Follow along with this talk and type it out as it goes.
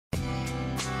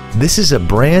This is a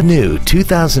brand new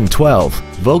 2012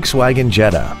 Volkswagen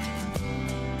Jetta.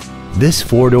 This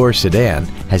four-door sedan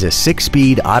has a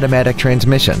 6-speed automatic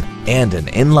transmission and an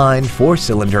inline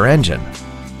 4-cylinder engine.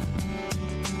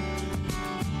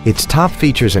 Its top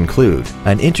features include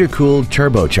an intercooled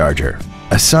turbocharger,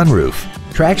 a sunroof,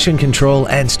 traction control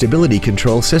and stability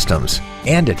control systems,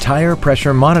 and a tire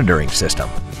pressure monitoring system.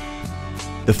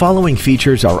 The following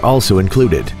features are also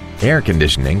included: air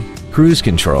conditioning, cruise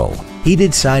control,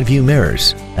 heated side view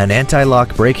mirrors, an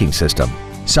anti-lock braking system,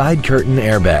 side curtain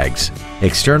airbags,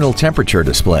 external temperature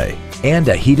display, and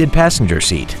a heated passenger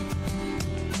seat.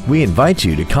 We invite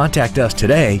you to contact us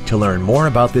today to learn more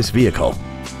about this vehicle.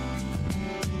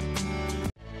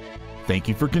 Thank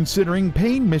you for considering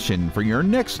Payne Mission for your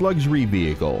next luxury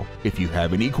vehicle. If you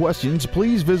have any questions,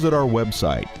 please visit our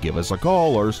website, give us a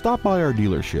call, or stop by our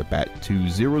dealership at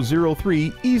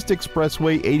 2003 East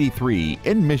Expressway 83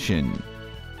 in Mission.